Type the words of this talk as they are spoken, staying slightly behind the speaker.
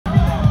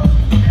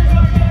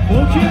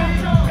Ok.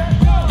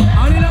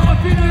 Allez, la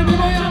raffinerie, vous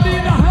regardez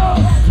in the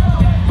house.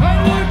 And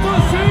Ny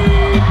Posse.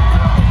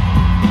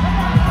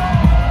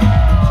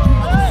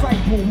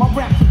 Disciple, my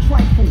raps are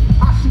trifle.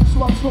 I shoot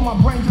slugs from my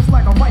brain just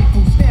like a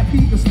rifle.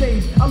 Stampede the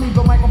stage, I leave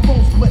the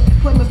microphone split.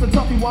 Play Mr.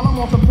 Tuffy while I'm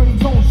on some pretty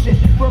tone shit.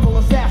 Verbal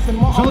assassin,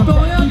 my J'entends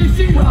rien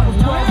d'ici, when là. I was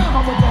 12,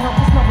 I went to hell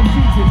for snubbing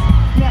Jesus.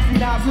 Nasty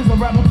Nas is a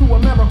rebel to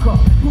America.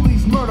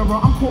 Police murderer,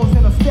 I'm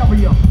causing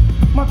hysteria.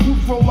 My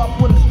troops roll up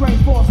with a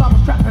strange force. I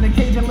was trapped in a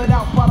cage and lit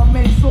out by the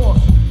main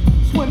source.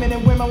 Swimming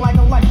in women like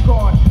a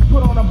lifeguard.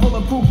 Put on a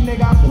bulletproof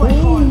nigga, I play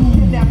hard.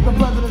 Kidnap the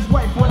president's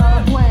wife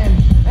without a plan.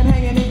 And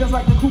hanging niggas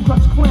like the Ku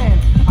Klux Klan.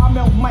 I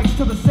melt mics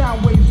till the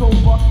sound waves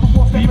over.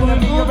 Before stepping in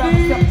me, you're at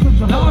a step to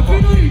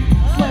Jehovah.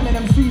 Slamming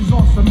MCs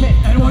on cement.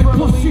 And Ny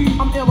Posse.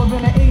 I'm iller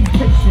than an AIDS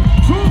patient.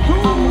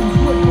 I move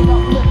swift and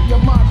uplift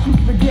your mind.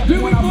 Shoot the gift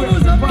when I rip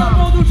the rhyme.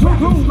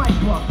 Rapping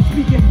sniper,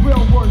 speaking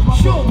real words. My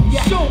Show,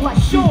 yeah, show, like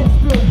show.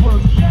 Steven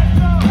Spielberg.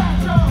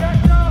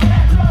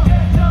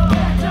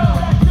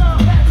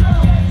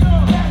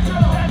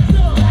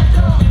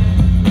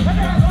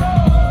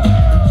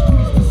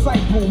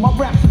 My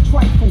raps are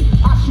trifle.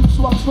 I shoot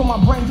slugs from my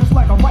brain just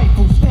like a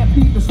rifle.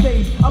 Stampede the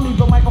stage, I leave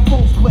the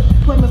microphone split.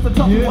 Play Mr.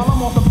 Tuffy while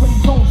I'm on some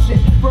pretty tone shit.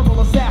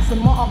 Verbal assassin,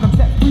 my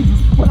architect freezes.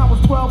 When I was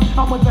 12,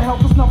 I went to hell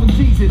for snubbing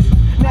Jesus.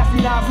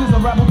 Nasty Nas is a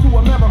rebel to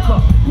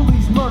America.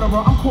 Police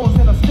murderer, I'm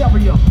causing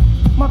hysteria.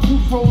 My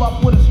troops roll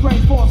up with a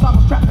strange force. I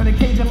was trapped in a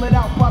cage and lit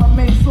out by the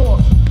main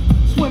source.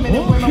 Swimming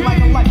in women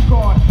like a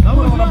lifeguard.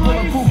 Put on a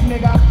bulletproof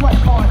nigga, I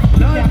strike hard.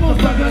 Kidnap the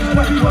president's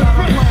wife without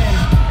a plan.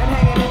 And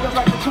hanging niggas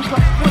like the Ku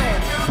Klux Klan.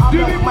 I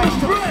melt mics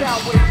till the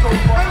sound waves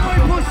over. And Ny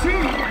Posse.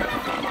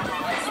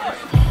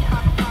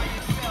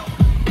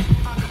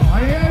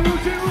 Allez, allez,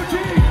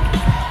 routine.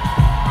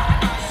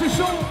 C'est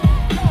chaud.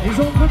 Ils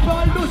ont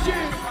préparé le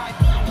dossier.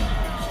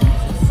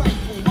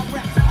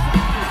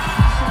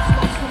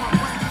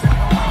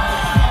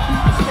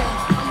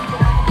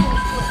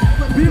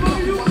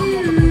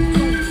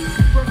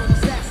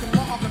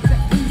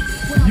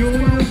 Yo,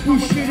 il a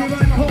poussé les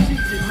balcons.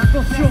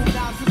 Attention.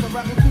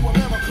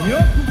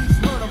 Yup.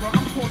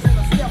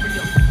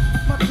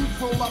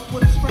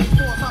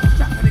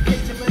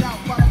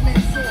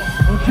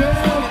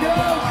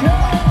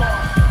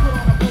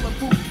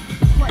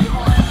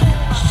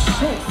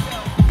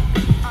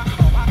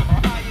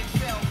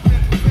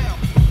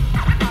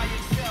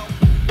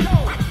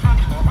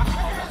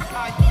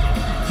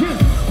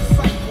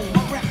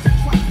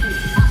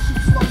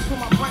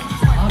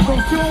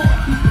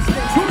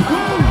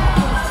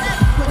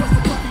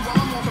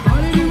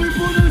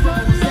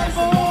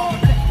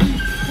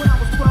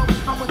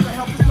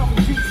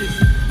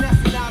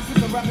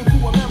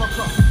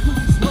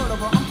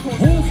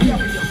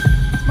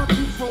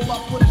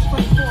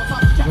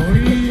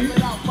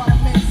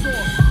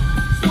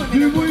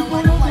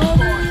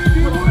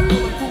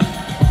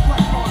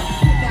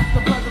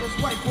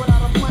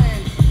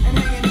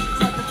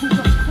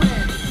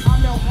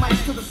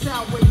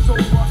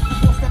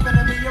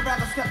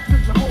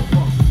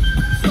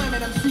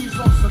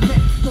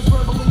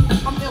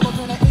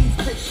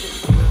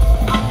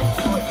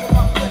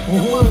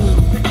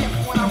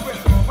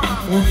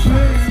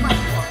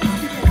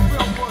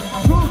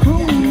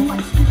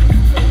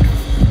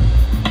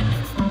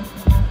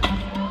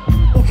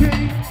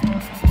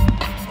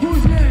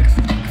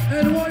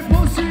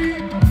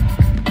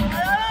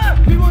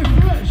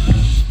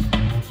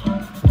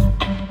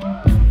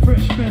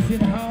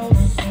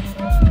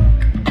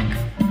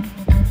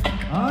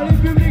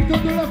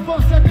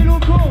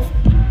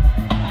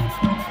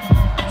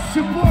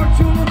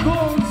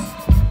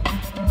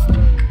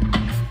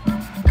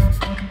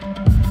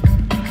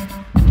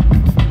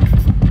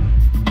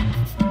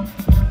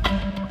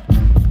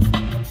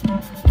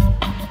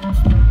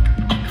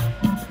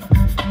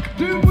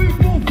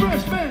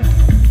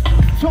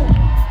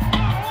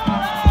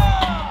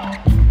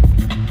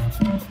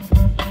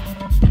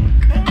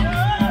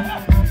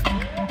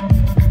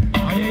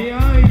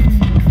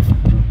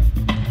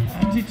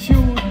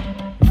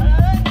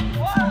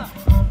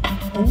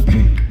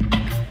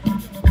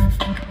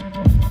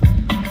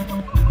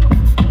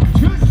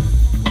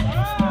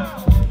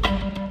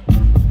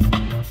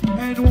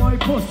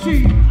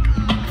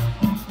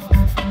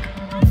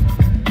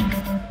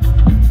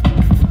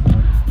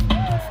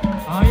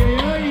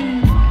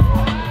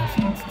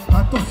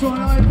 Attention à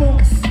la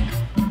réponse.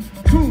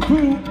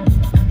 Coucou.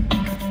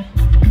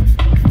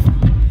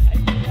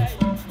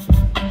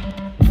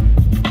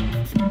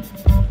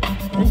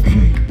 Ok.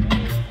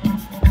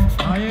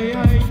 Aïe aïe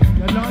aïe, il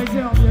y a de la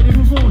réserve, il y a des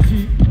mouvements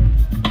aussi.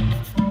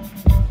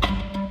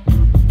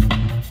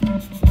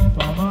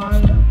 Pas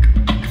mal.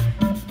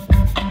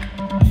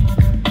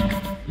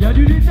 Il y a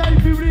du détail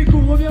public,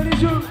 ouvre bien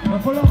les yeux. Il va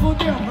falloir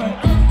voter après.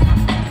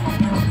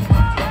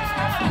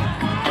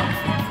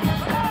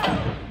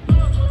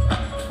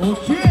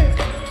 Ok,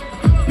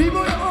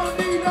 B-Boy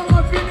Andy, la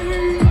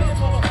raffinerie,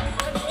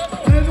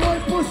 et Ny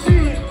Posse.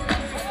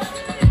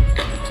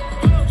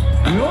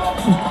 Hop.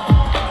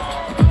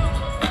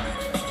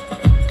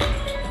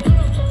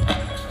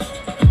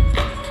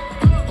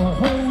 Oh,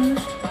 oh.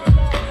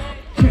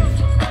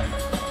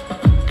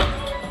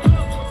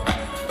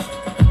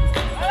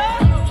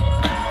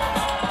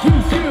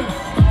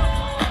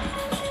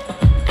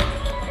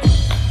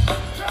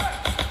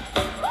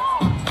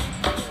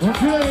 Ok.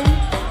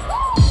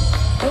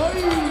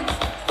 Oui.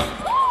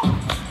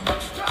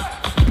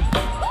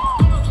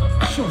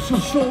 Chaud,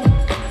 chaud, chaud.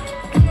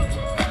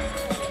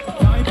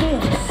 La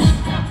réponse.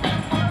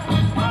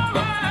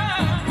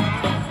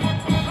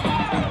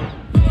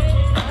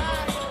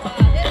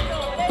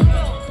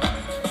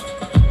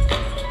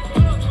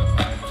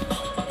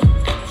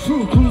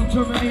 True cool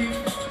Germany.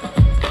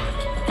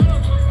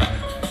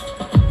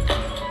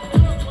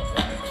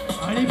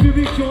 Allez,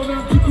 public, tu remets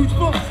un petit coup de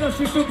force là,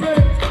 s'il te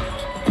plaît.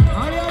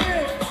 Allez,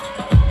 allez.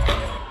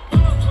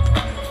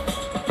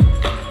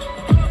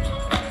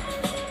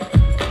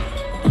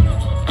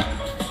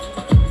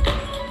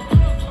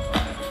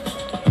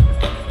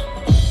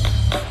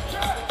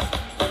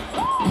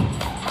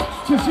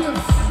 Cheers,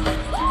 cheers.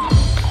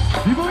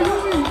 Viva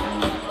Yuri.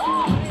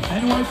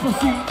 Ny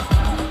Posse.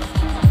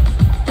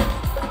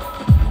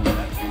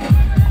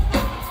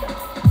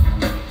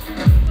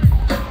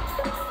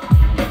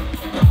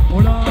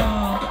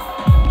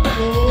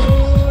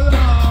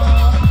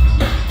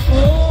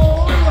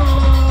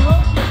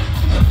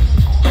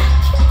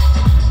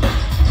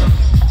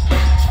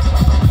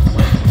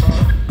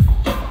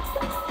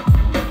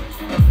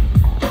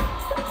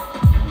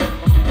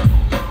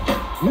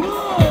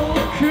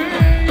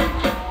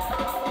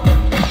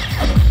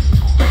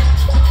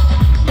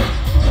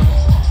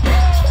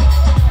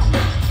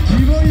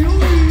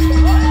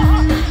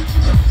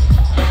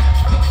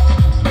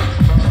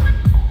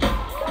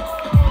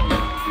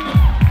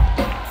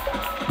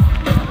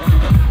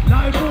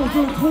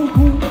 Trop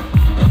cool.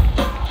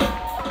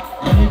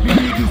 Allez,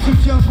 Billy, du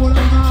soutien pour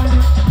l'Allemagne.